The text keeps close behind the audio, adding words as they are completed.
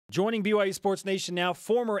Joining BYU Sports Nation now,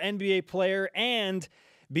 former NBA player and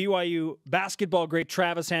BYU basketball great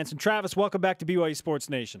Travis Hansen. Travis, welcome back to BYU Sports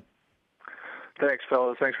Nation. Thanks,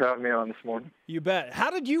 fellas. Thanks for having me on this morning. You bet.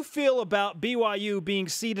 How did you feel about BYU being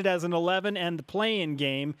seeded as an 11 and the play-in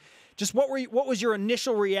game? Just what was your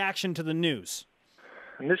initial reaction to the news?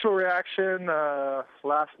 Initial reaction,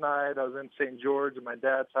 last night I was in St. George at my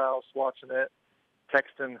dad's house watching it,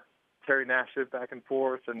 texting Terry Nashif back and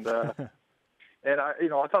forth, and and I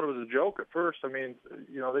thought it was a joke at first. I mean,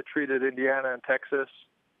 they treated Indiana and Texas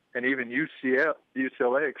and even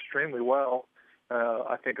UCLA extremely well.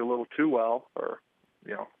 I think a little too well,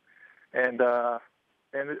 and a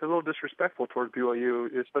little disrespectful towards BYU,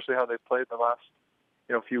 especially how they played the last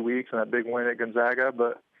few weeks and that big win at Gonzaga.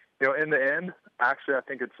 But in the end, actually, I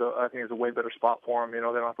think it's a way better spot for them. They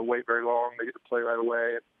don't have to wait very long; they get to play right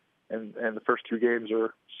away, and the first two games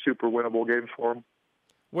are super winnable games for them.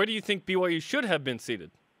 Where do you think BYU should have been seated?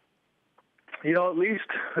 At least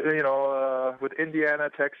with Indiana,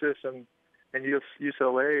 Texas, and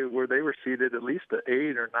UCLA, where they were seeded at least at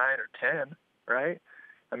 8 or 9 or 10, right?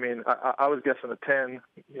 I mean, I was guessing a 10,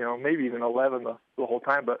 maybe even 11 the whole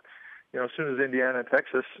time. But as soon as Indiana and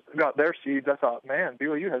Texas got their seeds, I thought, man,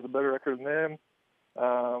 BYU has a better record than them.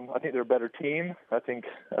 I think they're a better team. I think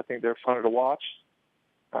they're funner to watch.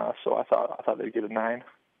 So I thought they'd get a 9.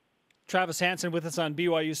 Travis Hansen with us on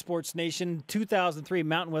BYU Sports Nation, 2003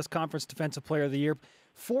 Mountain West Conference Defensive Player of the Year,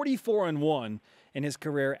 44-1 in his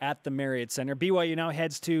career at the Marriott Center. BYU now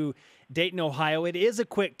heads to Dayton, Ohio. It is a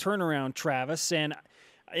quick turnaround, Travis, and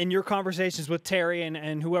in your conversations with Terry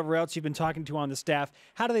and whoever else you've been talking to on the staff,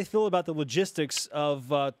 how do they feel about the logistics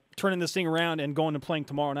of turning this thing around and going and playing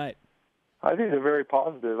tomorrow night? I think they're very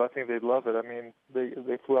positive. I think they'd love it. I mean,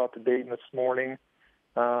 they flew out to Dayton this morning.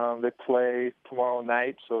 They play tomorrow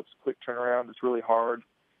night, so it's a quick turnaround. It's really hard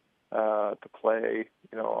to play,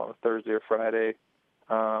 on a Thursday or Friday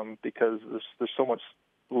because there's so much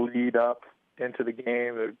lead up into the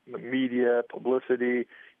game, the media, publicity.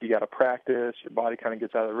 You got to practice. Your body kind of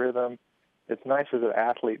gets out of rhythm. It's nice as an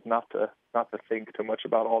athlete not to think too much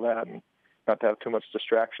about all that and not to have too much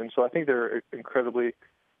distraction. So I think they're incredibly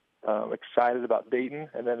excited about Dayton,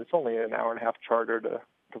 and then it's only an hour and a half charter to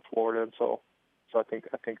Florida, and so I think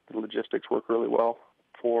the logistics work really well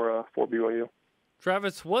for BYU.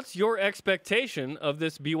 Travis, what's your expectation of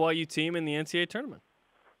this BYU team in the NCAA tournament?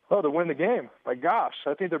 Oh, to win the game. My gosh,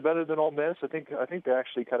 I think they're better than Ole Miss. I think they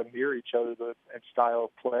actually kind of mirror each other in style of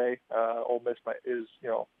play. Ole Miss is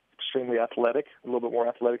extremely athletic, a little bit more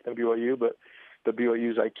athletic than BYU, but the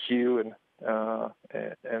BYU's IQ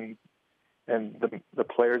and the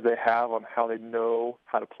players they have on how they know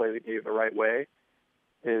how to play the game the right way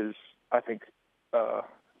is, I think,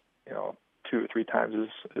 2 or 3 times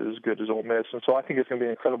as good as Ole Miss. And so I think it's going to be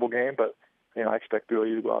an incredible game, but I expect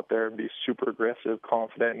BYU to go out there and be super aggressive,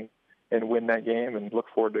 confident, and win that game, and look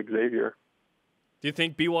forward to Xavier. Do you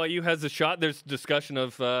think BYU has a shot? There's discussion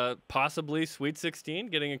of possibly Sweet 16,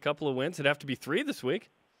 getting a couple of wins. It'd have to be 3 this week.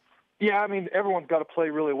 Yeah, I mean, everyone's got to play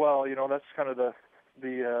really well. That's kind of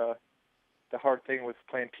the hard thing with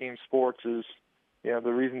playing team sports is,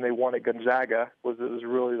 the reason they won at Gonzaga was it was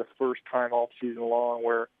really the first time all season long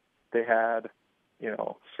where they had,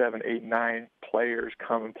 7, 8, 9 players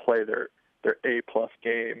come and play their A-plus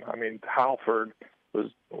game. I mean, Halford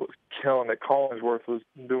was killing it. Collinsworth was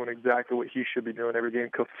doing exactly what he should be doing every game.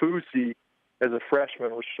 Kafusi, as a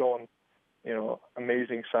freshman, was showing,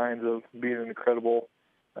 amazing signs of being an incredible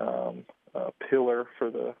pillar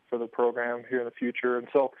for the program here in the future. And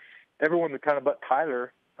so everyone kind of but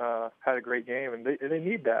Tyler had a great game, and they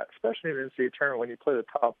need that, especially in the NCAA tournament when you play the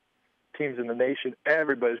top teams in the nation.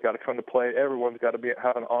 Everybody's got to come to play. Everyone's got to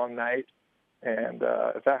have an on night, and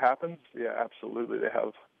if that happens, yeah, absolutely, they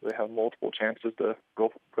have multiple chances to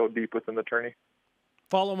go deep within the tourney.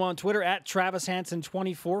 Follow him on Twitter at Travis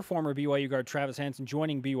Hansen24, former BYU guard Travis Hansen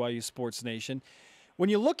joining BYU Sports Nation. When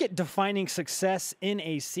you look at defining success in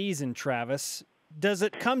a season, Travis, does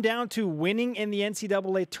it come down to winning in the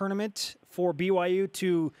NCAA tournament for BYU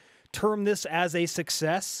to term this as a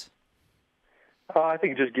success? I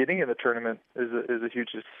think just getting in the tournament is a huge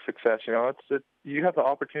success. You have the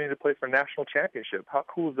opportunity to play for a national championship. How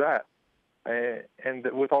cool is that? And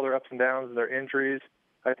with all their ups and downs and their injuries,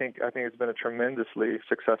 I think it's been a tremendously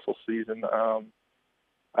successful season.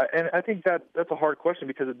 And I think that's a hard question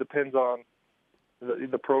because it depends on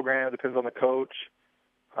the program, it depends on the coach.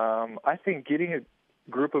 I think getting a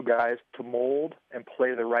group of guys to mold and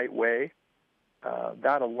play the right way,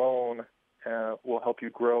 that alone will help you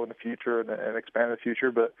grow in the future and expand in the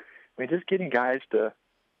future. But I mean, just getting guys to,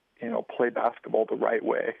 play basketball the right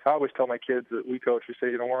way. I always tell my kids that we coach, we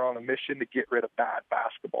say, we're on a mission to get rid of bad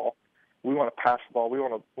basketball. we want to pass the ball. We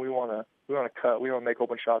want to cut. We want to make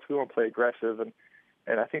open shots. We want to play aggressive.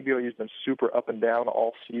 And I think BYU's been super up and down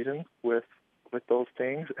all season with those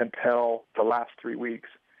things until the last 3 weeks.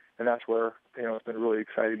 And that's where, it's been really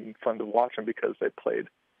exciting and fun to watch them because they played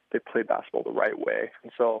basketball the right way.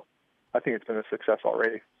 And so I think it's been a success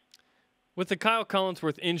already. With the Kyle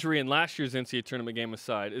Collinsworth injury in last year's NCAA tournament game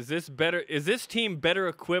aside, is this team better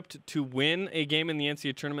equipped to win a game in the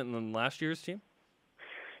NCAA tournament than last year's team?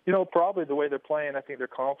 Probably the way they're playing. I think their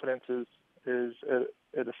confidence is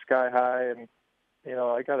at a sky high, and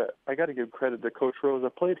I gotta give credit to Coach Rose. I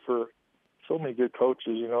played for so many good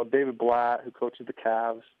coaches. David Blatt, who coaches the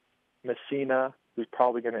Cavs, Messina, who's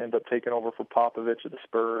probably going to end up taking over for Popovich at the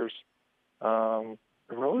Spurs.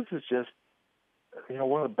 Rose is just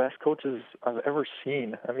one of the best coaches I've ever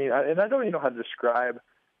seen. I mean, I don't even know how to describe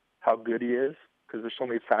how good he is because there's so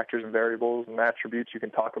many factors and variables and attributes you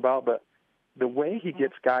can talk about. But the way he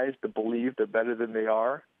gets guys to believe they're better than they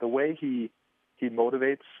are, the way he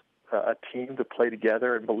motivates a team to play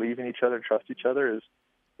together and believe in each other and trust each other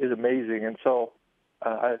is amazing. And so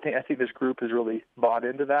I think this group has really bought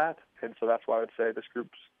into that. And so that's why I would say this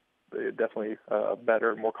group's definitely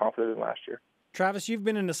better and more confident than last year. Travis, you've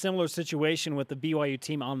been in a similar situation with the BYU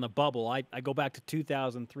team on the bubble. I go back to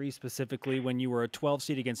 2003 specifically when you were a 12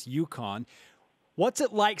 seed against UConn. What's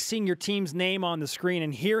it like seeing your team's name on the screen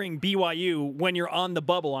and hearing BYU when you're on the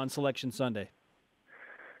bubble on Selection Sunday?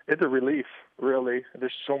 It's a relief, really.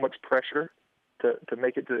 There's so much pressure to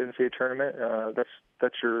make it to the NCAA tournament.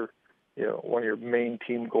 That's your one of your main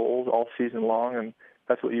team goals all season long, and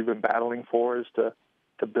that's what you've been battling for is to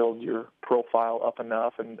build your profile up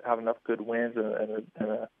enough and have enough good wins and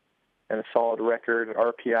a solid record and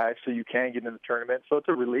RPI so you can get into the tournament. So it's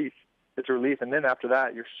a relief. It's a relief. And then after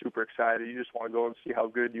that, you're super excited. You just want to go and see how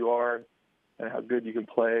good you are and how good you can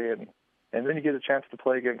play. And then you get a chance to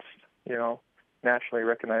play against, nationally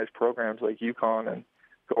recognized programs like UConn and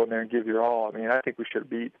go in there and give your all. I mean, I think we should have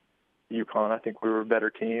beat UConn. I think we were a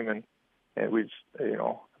better team and we just,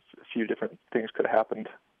 a few different things could have happened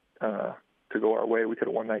to go our way. We could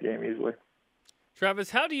have won that game easily. Travis,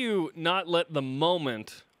 how do you not let the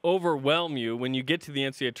moment overwhelm you when you get to the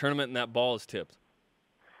NCAA tournament and that ball is tipped?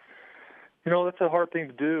 That's a hard thing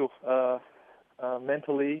to do.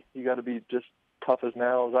 Mentally, you got to be just tough as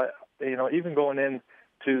nails. Even going in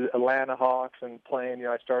to Atlanta Hawks and playing,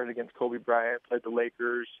 I started against Kobe Bryant, played the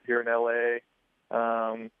Lakers here in LA,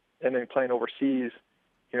 and then playing overseas.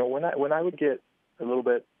 When I would get a little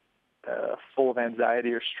bit full of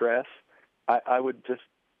anxiety or stress, I would just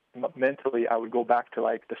mentally, I would go back to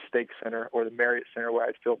like the Stake Center or the Marriott Center where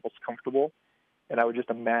I'd feel most comfortable. And I would just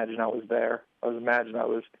imagine I was there. I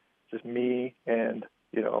was just me and,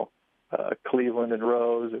 Cleveland and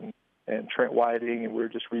Rose and Trent Whiting, and we were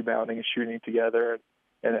just rebounding and shooting together.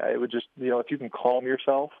 And it would just, if you can calm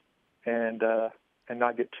yourself and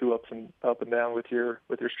not get too up and down with your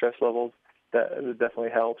stress levels, that it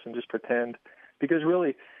definitely helps. And just pretend, because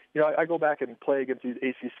really, I go back and play against these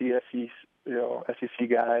ACC, SEC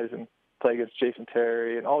guys and play against Jason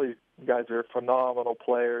Terry and all these guys are phenomenal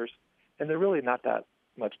players, and they're really not that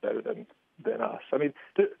much better than us. I mean,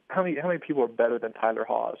 how many people are better than Tyler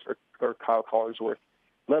Haws or Kyle Collinsworth,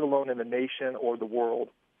 let alone in the nation or the world?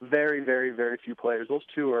 Very, very, very few players. Those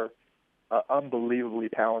two are unbelievably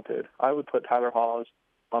talented. I would put Tyler Haws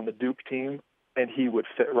on the Duke team, and he would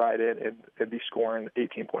fit right in and be scoring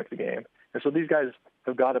 18 points a game. And so these guys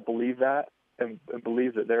have got to believe that and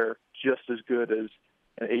believe that they're just as good as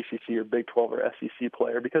an ACC or Big 12 or SEC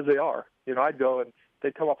player, because they are. I'd go and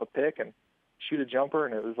they'd come off a pick and shoot a jumper,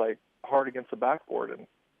 and it was like hard against the backboard. And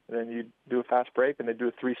then you'd do a fast break, and they'd do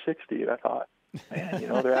a 360. And I thought,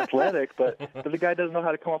 man, they're athletic, but the guy doesn't know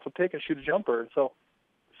how to come off a pick and shoot a jumper. So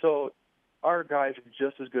our guys are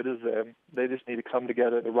just as good as them. They just need to come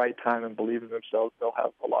together at the right time and believe in themselves. They'll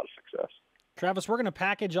have a lot of success. Travis, we're going to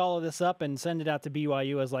package all of this up and send it out to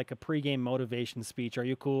BYU as like a pregame motivation speech. Are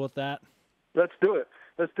you cool with that? Let's do it.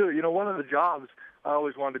 One of the jobs I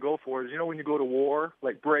always wanted to go for is, when you go to war,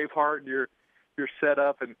 like Braveheart, you're set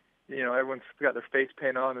up and, everyone's got their face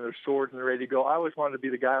paint on and their swords and they're ready to go. I always wanted to be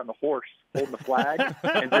the guy on the horse holding the flag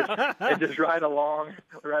and just ride along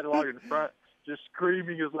in front, just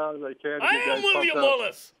screaming as loud as I can. I am William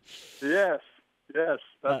Wallace. Yes.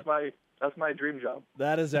 That's my dream job.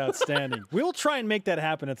 That is outstanding. We'll try and make that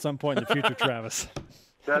happen at some point in the future, Travis.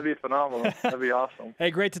 That'd be phenomenal. That'd be awesome.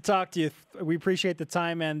 Hey, great to talk to you. We appreciate the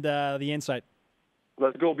time and the insight.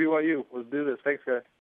 Let's go BYU. Let's do this. Thanks, guys.